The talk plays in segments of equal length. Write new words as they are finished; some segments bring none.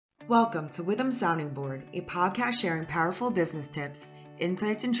Welcome to Witham Sounding Board, a podcast sharing powerful business tips,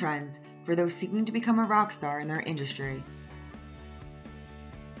 insights, and trends for those seeking to become a rock star in their industry.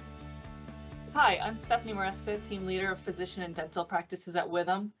 Hi, I'm Stephanie Maresca, Team Leader of Physician and Dental Practices at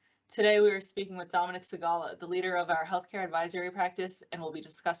Witham. Today we are speaking with Dominic Segala, the leader of our healthcare advisory practice, and we'll be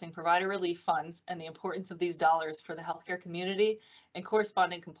discussing provider relief funds and the importance of these dollars for the healthcare community and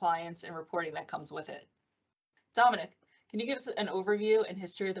corresponding compliance and reporting that comes with it. Dominic, can you give us an overview and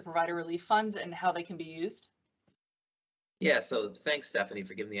history of the provider relief funds and how they can be used? Yeah, so thanks, Stephanie,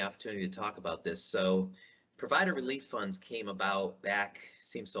 for giving the opportunity to talk about this. So provider relief funds came about back,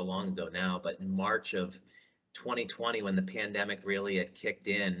 seems so long ago now, but in March of 2020, when the pandemic really had kicked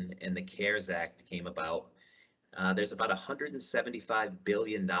in and the CARES Act came about. There's about $175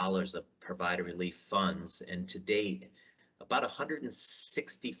 billion of provider relief funds, and to date, about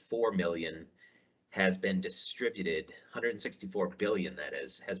 164 million has been distributed, 164 billion that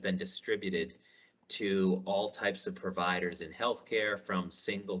is, has been distributed to all types of providers in healthcare, from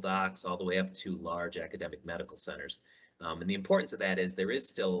single docs all the way up to large academic medical centers. And the importance of that is there is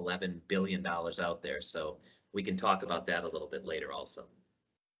still $11 billion out there, so we can talk about that a little bit later also.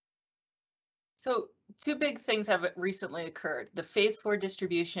 So two big things have recently occurred, the phase 4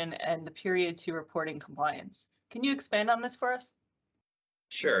 distribution and the period 2 reporting compliance. Can you expand on this for us?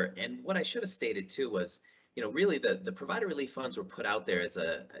 Sure, and what I should have stated too was, really the provider relief funds were put out there as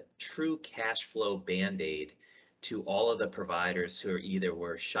a true cash flow band-aid to all of the providers who either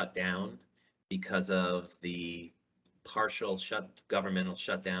were shut down because of the partial governmental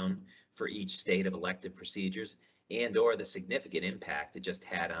shutdown for each state of elective procedures, and or the significant impact it just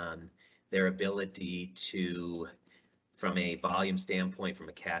had on their ability to, from a volume standpoint, from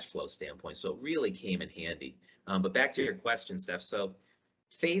a cash flow standpoint. So it really came in handy. But back to your question, Steph. So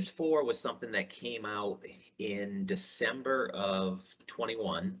phase 4 was something that came out in December of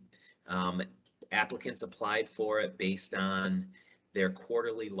 21. Applicants applied for it based on their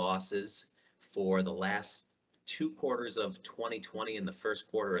quarterly losses for the last 2 quarters of 2020 and the first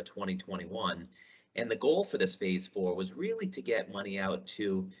quarter of 2021. And the goal for this phase 4 was really to get money out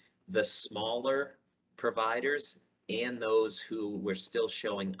to the smaller providers and those who were still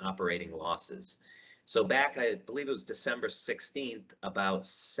showing operating losses. So back, I believe it was December 16th, about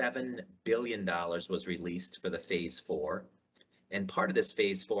 $7 billion was released for the phase 4. And part of this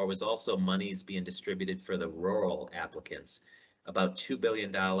phase 4 was also monies being distributed for the rural applicants. About $2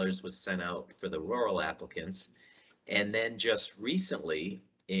 billion was sent out for the rural applicants. And then just recently,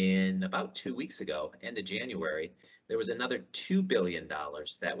 in about 2 weeks ago, end of January, there was another $2 billion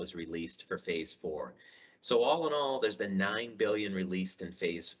that was released for phase 4. So all in all, there's been $9 billion released in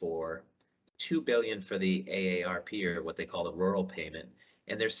phase 4. $2 billion for the AARP, or what they call the rural payment,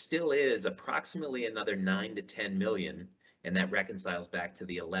 and there still is approximately another 9 to 10 million, and that reconciles back to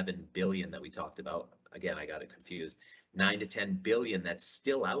the 11 billion that we talked about. Again, I got it confused. 9 to 10 billion that's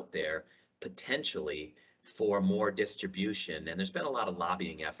still out there potentially for more distribution, and there's been a lot of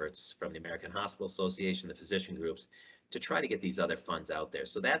lobbying efforts from the American Hospital Association, the physician groups, to try to get these other funds out there.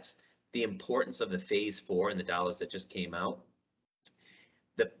 So that's the importance of the phase 4 and the dollars that just came out.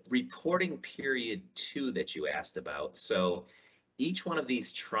 The reporting period 2 that you asked about. So each one of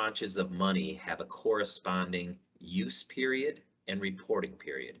these tranches of money have a corresponding use period and reporting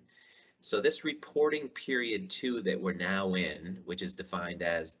period. So this reporting period 2 that we're now in, which is defined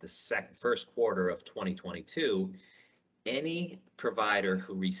as the first quarter of 2022, any provider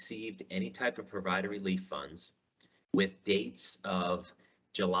who received any type of provider relief funds with dates of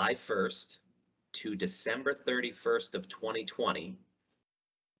July 1st to December 31st of 2020,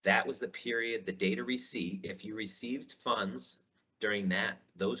 that was the period, the date of receipt. If you received funds during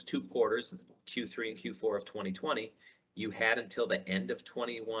those 2 quarters, Q3 and Q4 of 2020, you had until the end of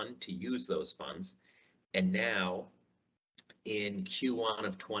 21 to use those funds. And now in Q1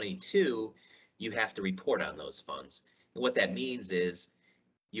 of 22, you have to report on those funds. And what that means is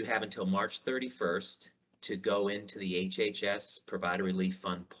you have until March 31st to go into the HHS Provider Relief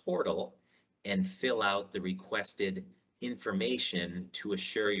Fund portal and fill out the requested information to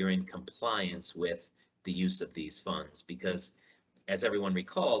assure you're in compliance with the use of these funds. Because as everyone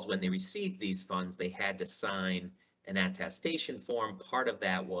recalls, when they received these funds, they had to sign an attestation form. Part of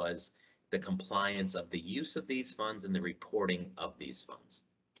that was the compliance of the use of these funds and the reporting of these funds.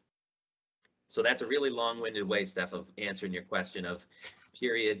 So that's a really long-winded way, Steph, of answering your question of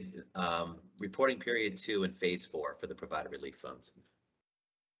reporting period 2 and phase 4 for the provider relief funds.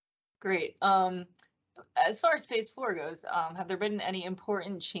 Great. As far as phase 4 goes, have there been any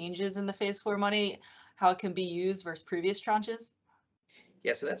important changes in the phase 4 money, how it can be used versus previous tranches?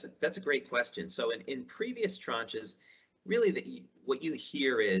 Yeah, so that's a great question. So in previous tranches, really what you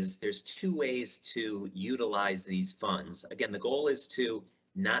hear is there's two ways to utilize these funds. Again, the goal is to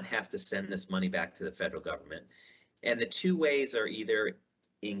not have to send this money back to the federal government. And the two ways are either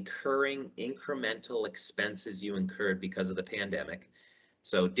incurring incremental expenses you incurred because of the pandemic.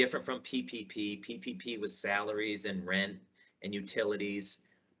 So different from PPP. PPP was salaries and rent and utilities.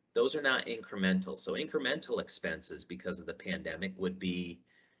 Those are not incremental. So incremental expenses because of the pandemic would be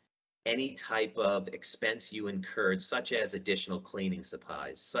any type of expense you incurred, such as additional cleaning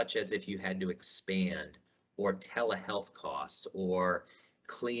supplies, such as if you had to expand, or telehealth costs, or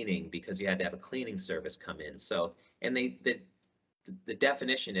cleaning because you had to have a cleaning service come in. So, and the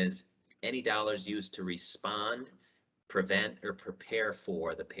definition is any dollars used to respond, prevent, or prepare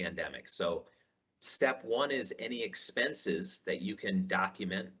for the pandemic. So step one is any expenses that you can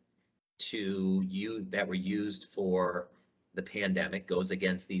document to you that were used for the pandemic goes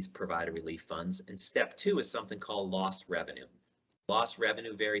against these provider relief funds. And step two is something called lost revenue. Lost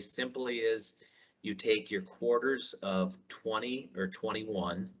revenue, very simply, is you take your quarters of 20 or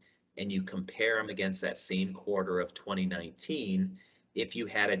 21 and you compare them against that same quarter of 2019. If you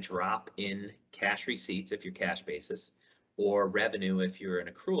had a drop in cash receipts, if you're cash basis, or revenue, if you're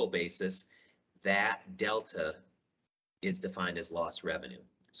an accrual basis, that delta is defined as lost revenue.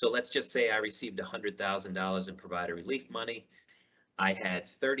 So let's just say I received $100,000 in provider relief money. I had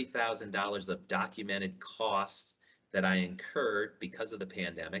 $30,000 of documented costs that I incurred because of the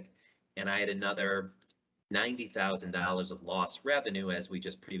pandemic, and I had another $90,000 of lost revenue, as we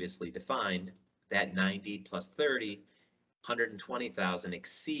just previously defined. That 90 plus 30, 120,000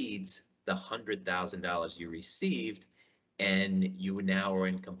 exceeds the $100,000 you received, and you now are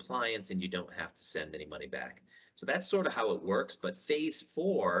in compliance and you don't have to send any money back. So that's sort of how it works, but phase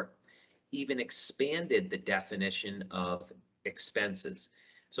 4 even expanded the definition of expenses.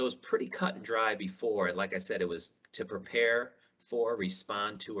 So it was pretty cut and dry before. Like I said, it was to prepare for,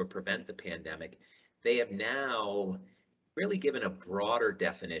 respond to, or prevent the pandemic. They have now really given a broader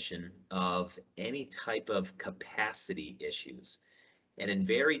definition of any type of capacity issues, and in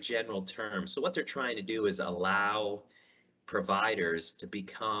very general terms. So what they're trying to do is allow providers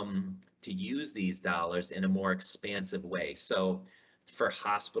to use these dollars in a more expansive way. So for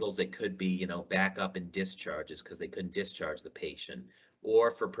hospitals, it could be, backup and discharges because they couldn't discharge the patient.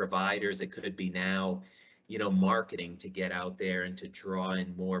 Or for providers, it could be now, marketing to get out there and to draw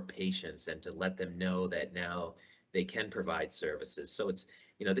in more patients and to let them know that now they can provide services. So it's,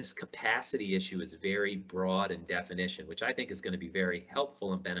 this capacity issue is very broad in definition, which I think is going to be very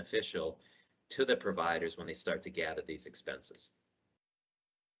helpful and beneficial to the providers when they start to gather these expenses.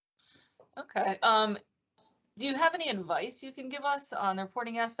 Okay. Do you have any advice you can give us on the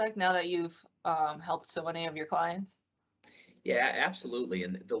reporting aspect now that you've helped so many of your clients? Yeah, absolutely.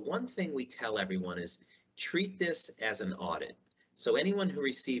 And the one thing we tell everyone is treat this as an audit. So anyone who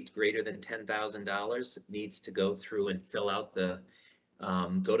received greater than $10,000 needs to go through and fill out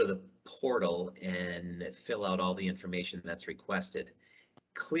go to the portal and fill out all the information that's requested.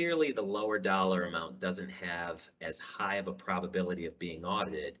 Clearly, the lower dollar amount doesn't have as high of a probability of being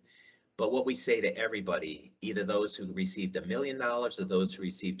audited. But what we say to everybody, either those who received $1 million or those who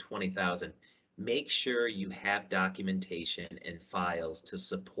received 20,000, make sure you have documentation and files to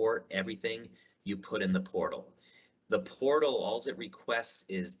support everything you put in the portal. The portal, all it requests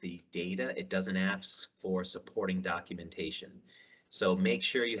is the data. It doesn't ask for supporting documentation. So make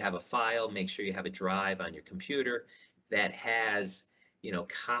sure you have a file, make sure you have a drive on your computer that has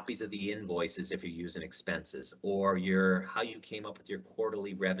copies of the invoices if you're using expenses, or how you came up with your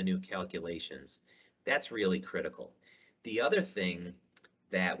quarterly revenue calculations. That's really critical. The other thing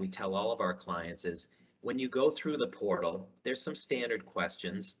that we tell all of our clients is when you go through the portal, there's some standard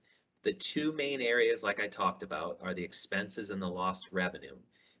questions. The two main areas, like I talked about, are the expenses and the lost revenue.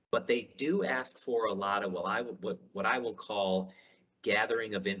 But they do ask for a lot of what I will call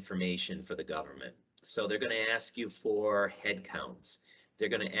gathering of information for the government. So they're going to ask you for head counts. They're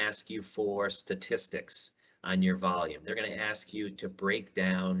going to ask you for statistics on your volume. They're going to ask you to break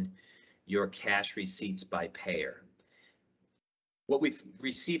down your cash receipts by payer. What we've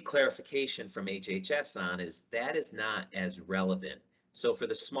received clarification from HHS on is that is not as relevant. So for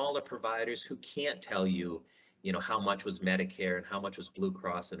the smaller providers who can't tell you, how much was Medicare and how much was Blue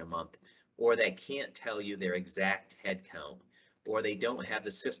Cross in a month, or that can't tell you their exact head count, or they don't have the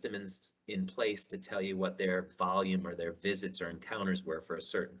system in place to tell you what their volume or their visits or encounters were for a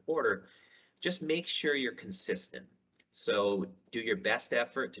certain quarter, just make sure you're consistent. So do your best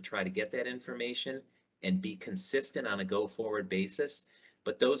effort to try to get that information and be consistent on a go-forward basis.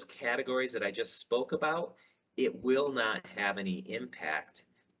 But those categories that I just spoke about, it will not have any impact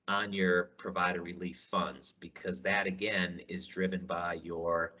on your provider relief funds, because that again is driven by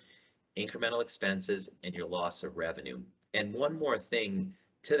your incremental expenses and your loss of revenue. And one more thing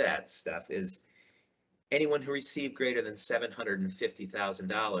to that stuff is anyone who received greater than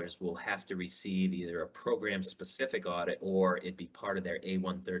 $750,000 will have to receive either a program-specific audit or it be part of their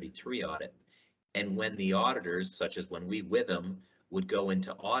A133 audit. And when the auditors, such as when we with them, would go in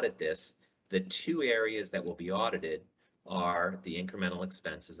to audit this, the two areas that will be audited are the incremental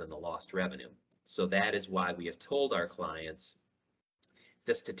expenses and the lost revenue. So that is why we have told our clients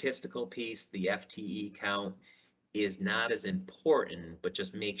the statistical piece, the FTE count, is not as important, but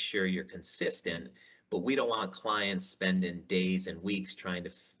just make sure you're consistent. But we don't want clients spending days and weeks trying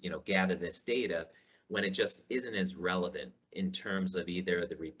to, gather this data when it just isn't as relevant in terms of either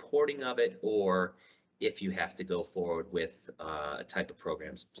the reporting of it or if you have to go forward with a type of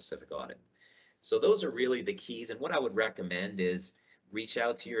program specific audit. So those are really the keys. And what I would recommend is reach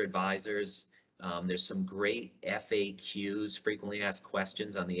out to your advisors. There's some great FAQs, frequently asked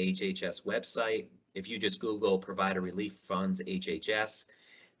questions, on the HHS website. If you just Google Provider Relief Funds HHS,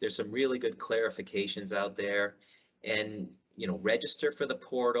 there's some really good clarifications out there. And register for the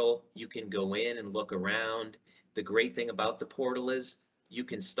portal. You can go in and look around. The great thing about the portal is you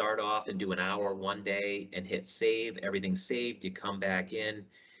can start off and do an hour one day and hit save. Everything's saved. You come back in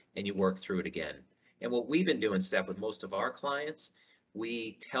and you work through it again. And what we've been doing, Steph, with most of our clients,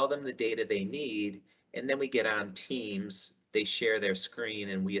 we tell them the data they need, and then we get on Teams, they share their screen,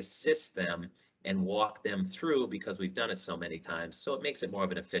 and we assist them and walk them through because we've done it so many times. So it makes it more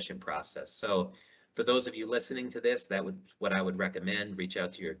of an efficient process. So for those of you listening to this, what I would recommend, reach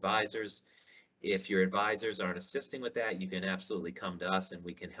out to your advisors. If your advisors aren't assisting with that, you can absolutely come to us and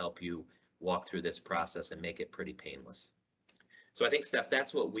we can help you walk through this process and make it pretty painless. So I think, Steph,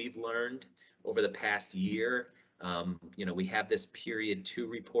 that's what we've learned over the past year. We have this period 2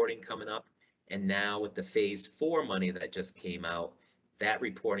 reporting coming up, and now with the phase 4 money that just came out, that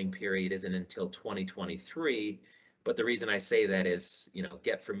reporting period isn't until 2023. But the reason I say that is,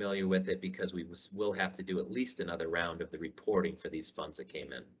 get familiar with it because we will have to do at least another round of the reporting for these funds that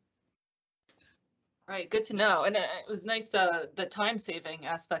came in. Right, good to know. And it was nice, the time saving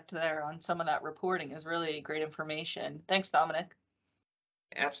aspect there on some of that reporting is really great information. Thanks, Dominic.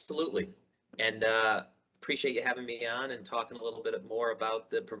 Absolutely. And appreciate you having me on and talking a little bit more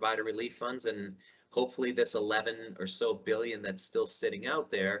about the provider relief funds, and hopefully this 11 or so billion that's still sitting out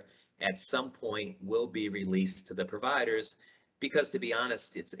there at some point will be released to the providers, because to be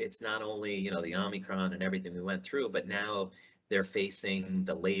honest, it's not only, the Omicron and everything we went through, but now they're facing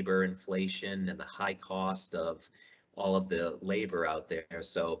the labor inflation and the high cost of all of the labor out there.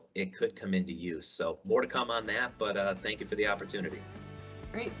 So it could come into use. So more to come on that, but thank you for the opportunity.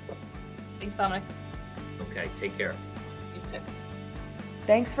 Great. Thanks, Dominic. Okay, take care. You too.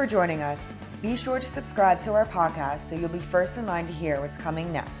 Thanks for joining us. Be sure to subscribe to our podcast so you'll be first in line to hear what's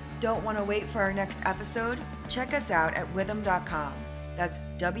coming next. Don't want to wait for our next episode? Check us out at withum.com. That's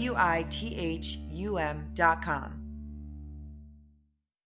WITHUM.com.